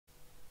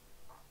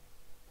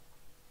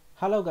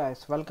Hello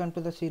guys, welcome to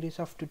the series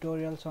of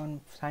tutorials on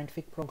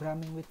scientific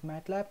programming with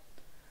MATLAB.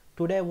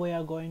 Today we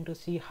are going to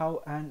see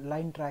how an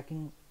line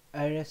tracking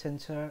array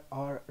sensor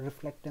or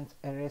reflectance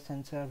array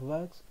sensor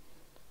works.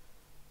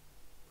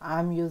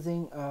 I'm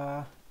using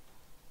a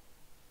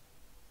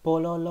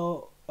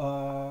Pololo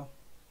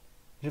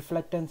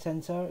reflectance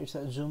sensor. It's a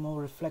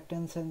Zumo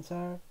reflectance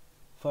sensor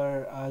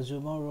for a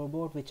Zumo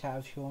robot, which I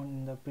have shown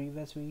in the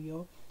previous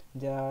video.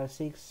 There are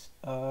 6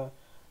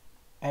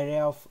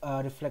 array of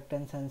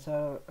reflectance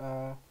sensor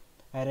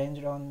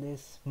arranged on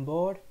this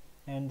board,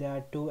 and there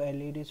are 2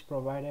 LEDs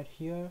provided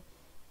here.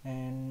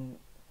 And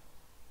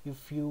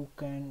if you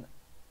can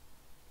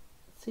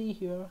see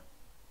here,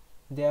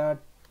 there are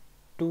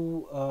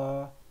 2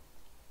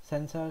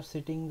 sensors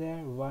sitting there.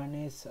 One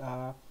is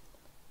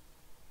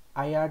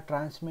IR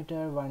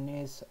transmitter, one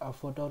is a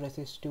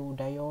photoresistive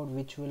diode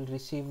which will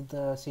receive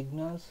the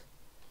signals.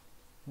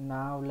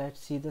 Now let's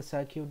see the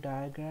circuit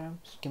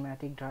diagram,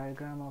 schematic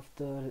diagram of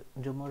the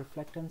Zumo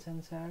reflectance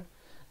sensor.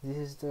 This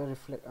is the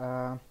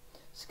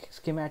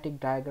schematic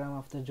diagram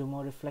of the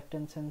Zumo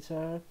reflectance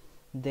sensor.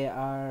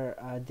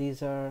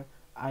 These are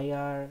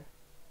IR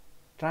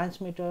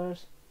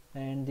transmitters,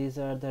 and these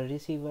are the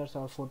receivers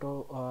or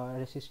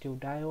photoresistive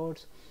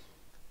diodes.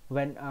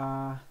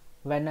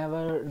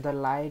 Whenever the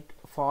light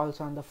falls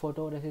on the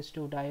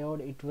photoresistive diode,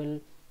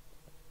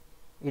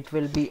 it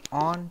will be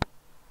on,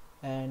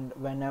 and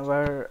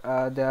whenever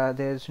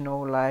there is no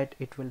light,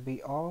 it will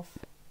be off.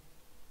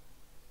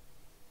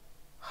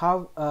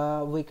 How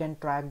we can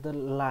track the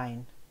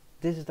line?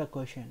 This is the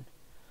question.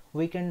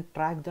 We can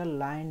track the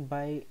line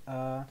by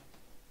a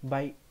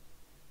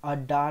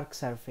dark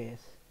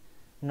surface.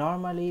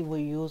 Normally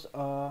we use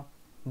a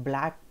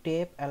black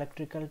tape,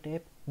 electrical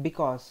tape,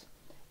 because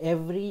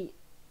every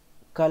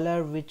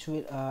color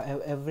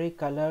every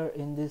color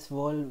in this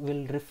world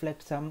will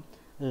reflect some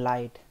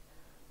light.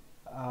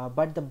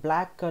 But the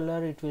black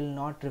color, it will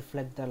not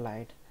reflect the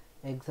light.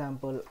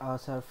 Example, a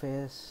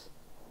surface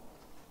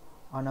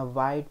on a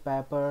white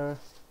paper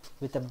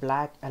with a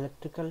black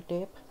electrical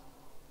tape.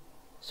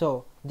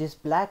 So this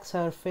black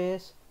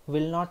surface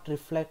will not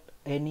reflect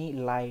any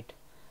light.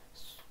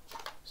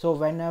 So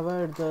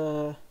whenever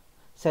the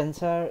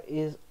sensor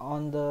is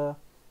on the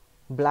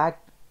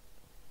black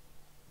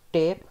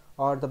tape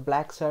or the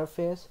black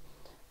surface,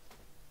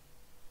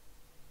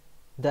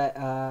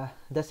 the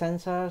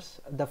sensors,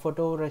 the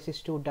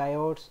photoresistive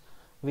diodes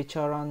which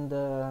are on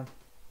the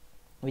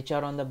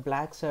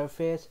black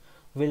surface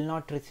will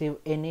not receive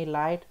any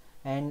light,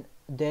 and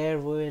there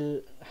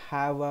will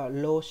have a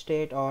low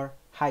state or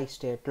high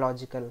state,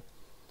 logical,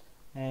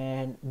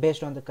 and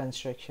based on the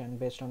construction,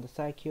 based on the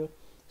circuit.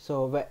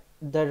 So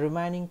the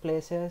remaining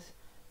places,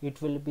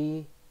 it will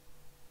be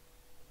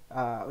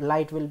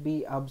light will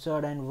be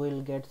observed and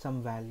will get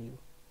some value,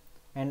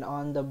 and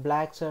on the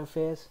black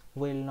surface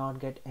will not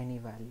get any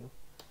value.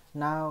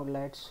 Now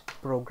let's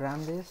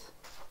program this.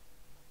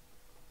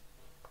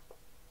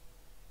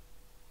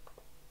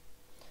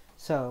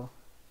 So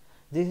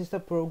this is the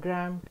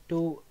program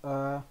to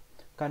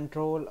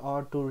control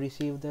or to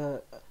receive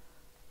the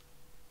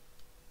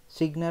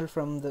signal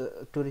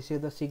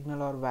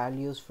or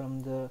values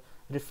from the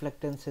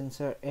reflectance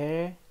sensor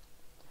array.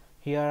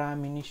 Here I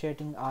am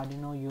initiating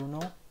Arduino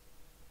Uno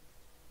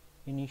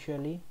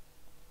initially,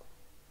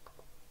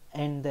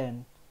 and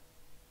then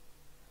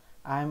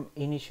I'm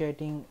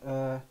initiating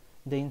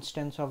the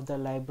instance of the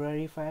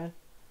library file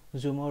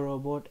Zumo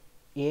robot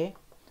A.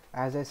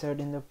 As I said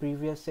in the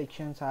previous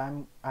sections,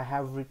 I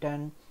have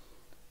written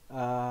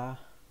a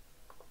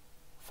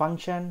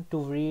function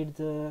to read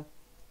the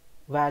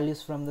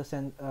values from the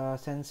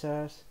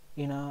sensors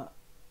in a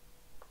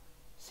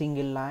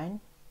single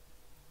line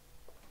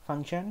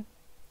function.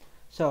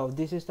 So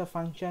this is the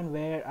function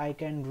where I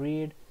can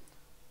read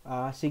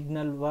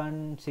signal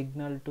 1,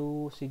 signal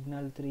 2,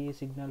 signal 3,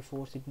 signal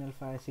 4, signal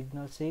 5,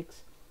 signal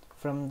 6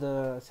 from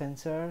the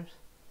sensors.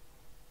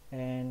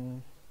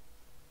 And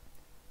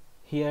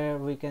here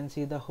we can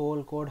see the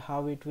whole code,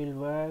 how it will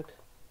work.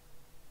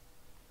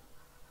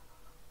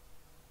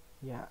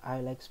 Yeah,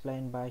 I'll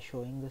explain by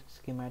showing the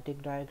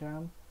schematic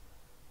diagram.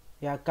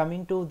 Yeah,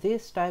 coming to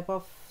this type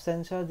of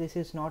sensor, this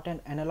is not an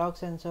analog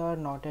sensor,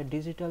 not a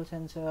digital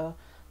sensor.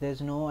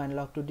 There's no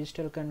analog to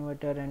digital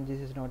converter, and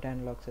this is not an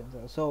analog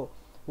sensor. So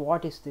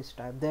what is this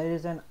type? There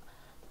is an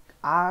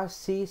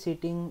RC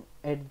sitting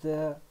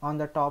on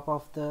the top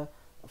of the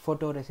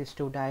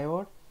photoresistive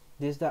diode.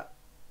 This is the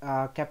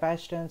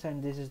capacitance,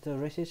 and this is the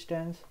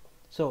resistance.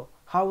 So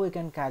how we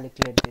can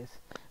calculate this?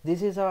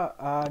 This is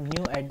a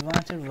new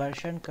advanced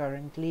version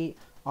currently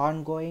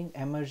ongoing,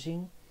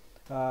 emerging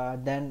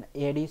than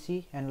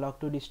ADC, analog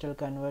to digital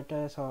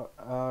converters,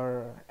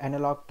 or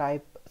analog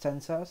type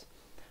sensors,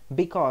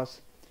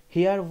 because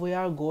here we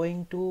are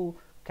going to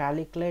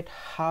calculate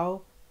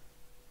how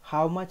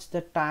much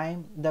the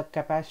time the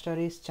capacitor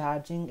is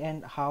charging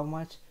and how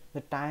much the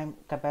time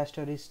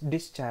capacitor is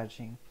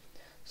discharging.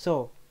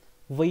 So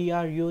we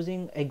are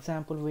using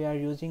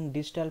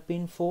digital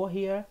pin 4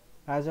 here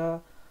as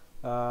a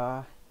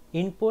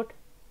input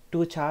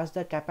to charge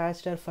the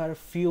capacitor for a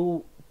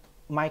few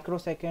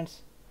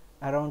microseconds,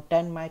 around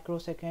 10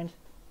 microseconds,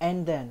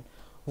 and then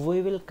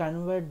we will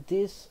convert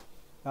this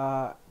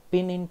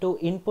pin into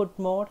input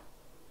mode,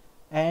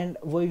 and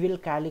we will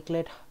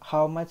calculate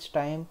how much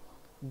time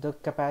the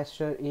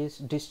capacitor is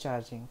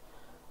discharging.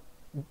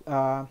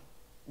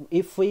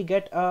 If we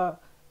get a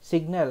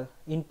signal,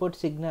 input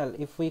signal,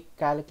 if we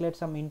calculate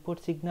some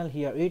input signal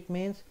here, it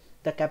means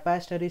the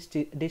capacitor is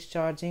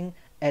discharging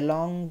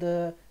along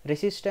the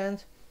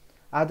resistance.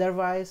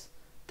 Otherwise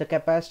the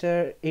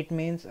capacitor, it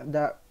means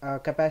the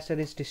capacitor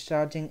is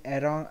discharging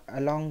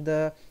along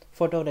the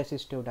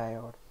photoresistive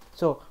diode.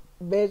 So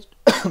based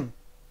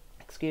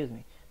excuse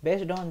me,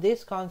 based on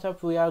this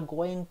concept, we are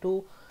going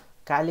to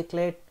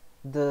calculate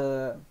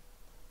the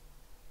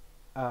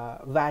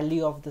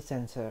value of the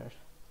sensor.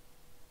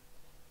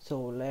 So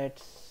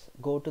let's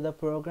go to the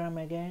program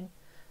again.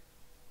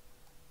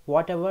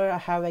 Whatever I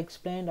have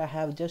explained, I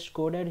have just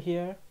coded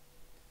here.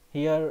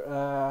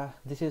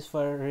 This is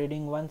for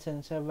reading one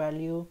sensor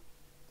value.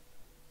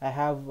 I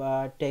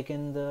have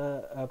taken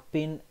the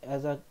pin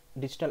as a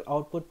digital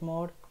output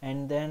mode,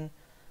 and then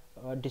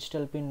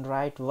digital pin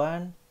write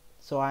 1.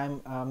 So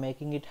I'm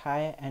making it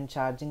high and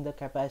charging the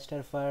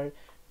capacitor for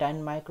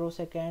 10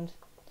 microseconds.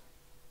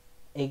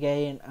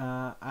 Again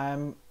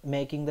I'm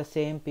making the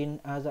same pin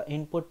as a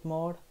input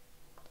mode,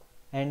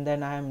 and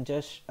then I'm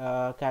just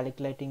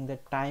calculating the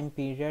time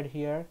period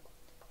here.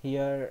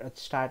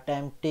 Start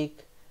time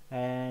tick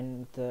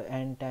and the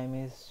end time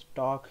is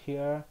talk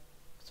here.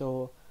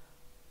 So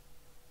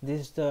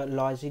this is the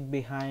logic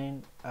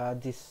behind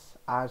this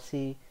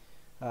RC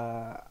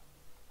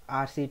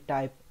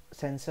type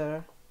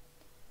sensor.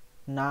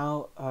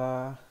 Now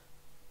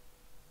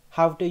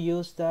how to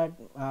use that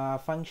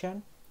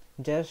function?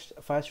 Just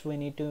first we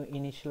need to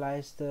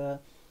initialize the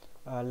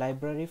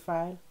library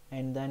file,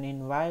 and then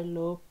in while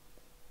loop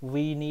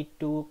we need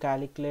to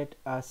calculate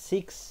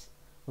 6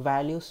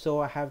 values.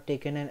 So I have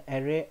taken an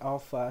array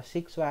of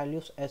 6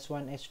 values,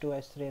 s1, s2,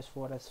 s3,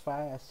 s4,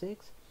 s5, s6,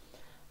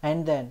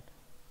 and then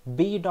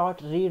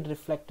b.read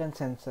reflectance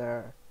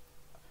sensor.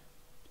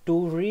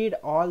 To read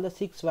all the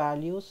 6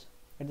 values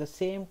at the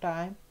same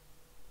time,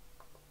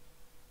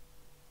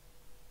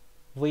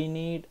 we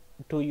need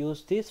to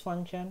use this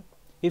function.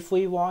 If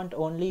we want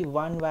only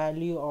one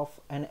value of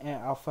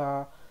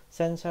a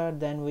sensor,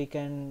 then we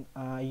can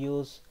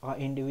use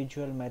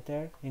individual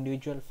method,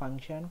 individual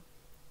function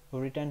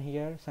written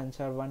here,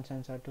 sensor 1,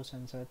 sensor 2,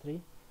 sensor 3.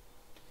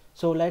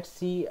 So let's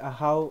see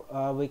how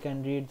we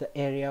can read the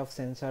area of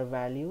sensor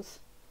values.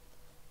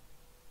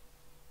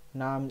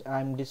 Now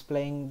I'm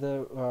displaying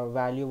the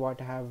value what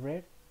I have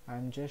read.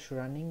 I'm just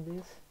running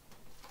this,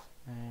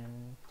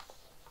 and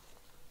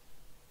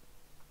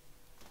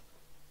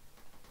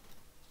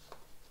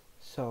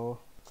so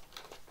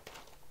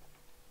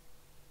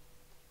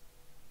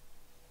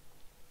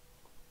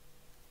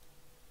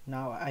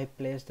now I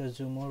place the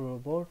Zumo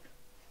robot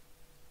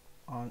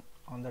on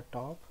the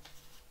top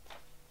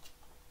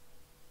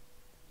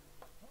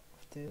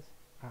of this.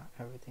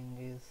 Everything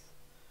is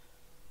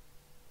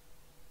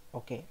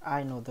okay.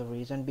 I know the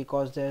reason,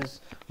 because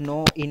there's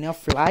no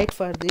enough light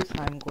for this.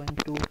 I'm going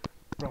to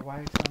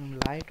provide some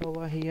light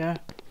over here.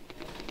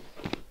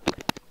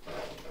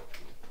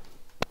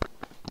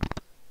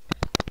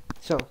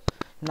 So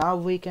now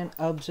we can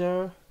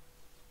observe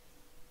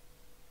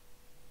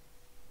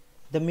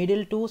the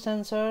middle 2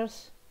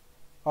 sensors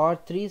or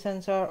 3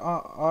 sensors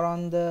are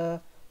on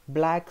the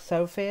black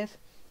surface,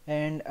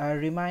 and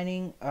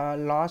remaining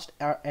lost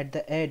at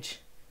the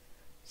edge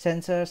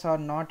sensors are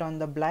not on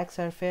the black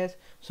surface.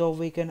 So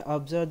we can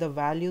observe the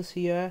values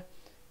here.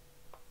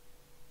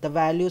 The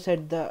values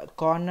at the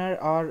corner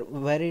are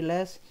very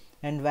less,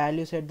 and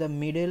values at the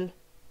middle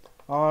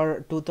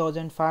are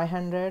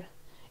 2500.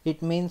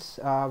 It means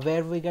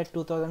where we get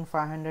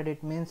 2500,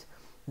 it means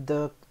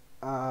the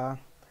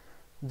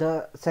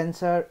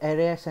sensor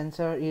array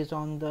sensor is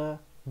on the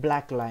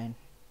black line.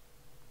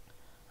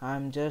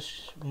 I'm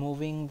just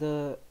moving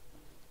the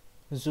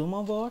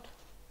Zumo board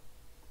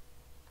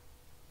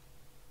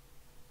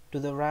to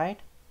the right,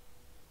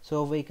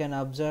 so we can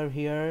observe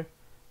here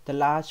the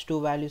last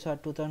 2 values are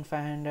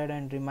 2500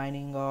 and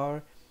remaining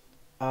are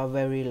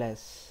very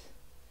less,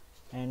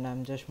 and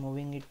I'm just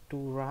moving it to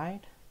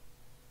right.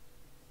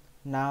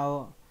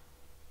 Now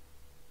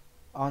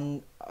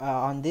on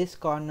this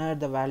corner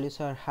the values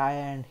are high,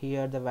 and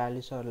here the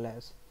values are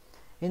less.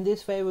 In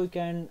this way we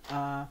can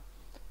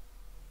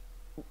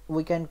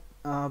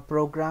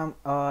program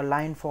a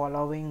line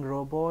following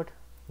robot.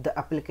 The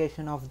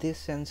application of this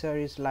sensor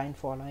is line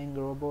following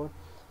robot.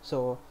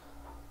 So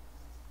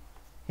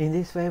in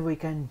this way we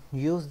can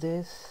use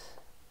this,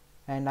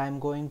 and I'm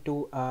going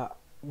to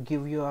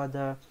give you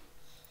the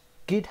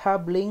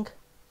GitHub link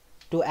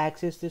to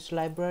access this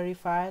library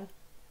file,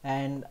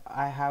 and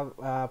I have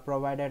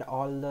provided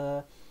all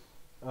the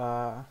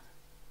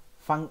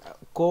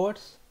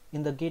codes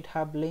in the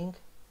GitHub link.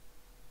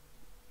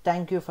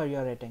 Thank you for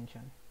your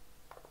attention.